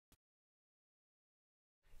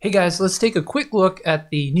Hey guys, let's take a quick look at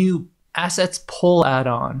the new Assets Pull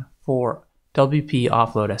add-on for WP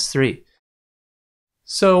Offload S3.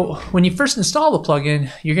 So when you first install the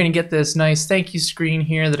plugin, you're going to get this nice thank you screen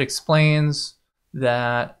here that explains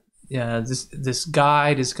that this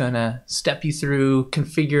guide is going to step you through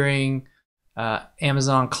configuring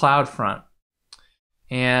Amazon CloudFront,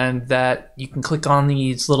 and that you can click on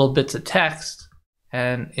these little bits of text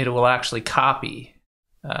and it will actually copy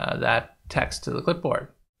that text to the clipboard.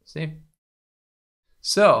 See?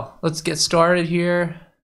 So let's get started here.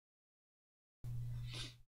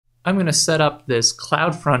 I'm going to set up this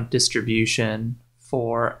CloudFront distribution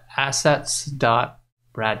for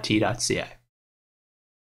assets.bradt.ca.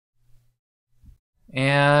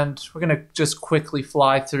 And we're going to just quickly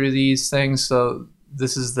fly through these things. So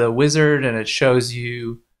this is the wizard, and it shows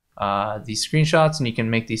you these screenshots, and you can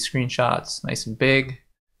make these screenshots nice and big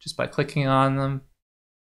just by clicking on them.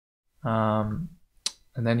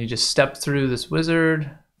 And then you just step through this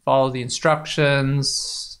wizard, follow the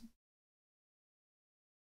instructions.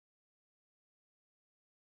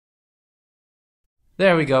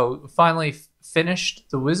 There we go. Finally finished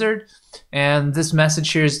the wizard, and this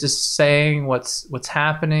message here is just saying what's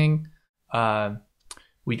happening.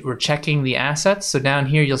 We're checking the assets. So down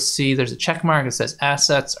here you'll see there's a check mark that says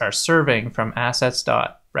assets are serving from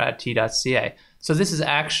assets.bradt.ca. So this is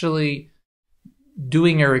actually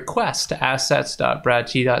doing a request to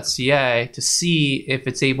assets.bradt.ca to see if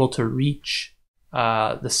it's able to reach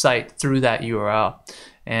the site through that URL,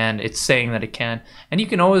 and it's saying that it can. And you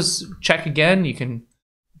can always check again. You can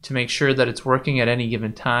to make sure that it's working at any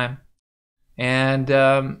given time. And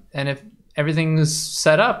if everything's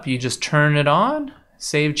set up, you just turn it on,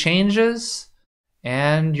 save changes,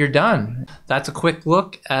 and you're done. That's a quick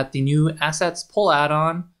look at the new Assets Pull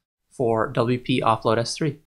add-on for WP Offload S3.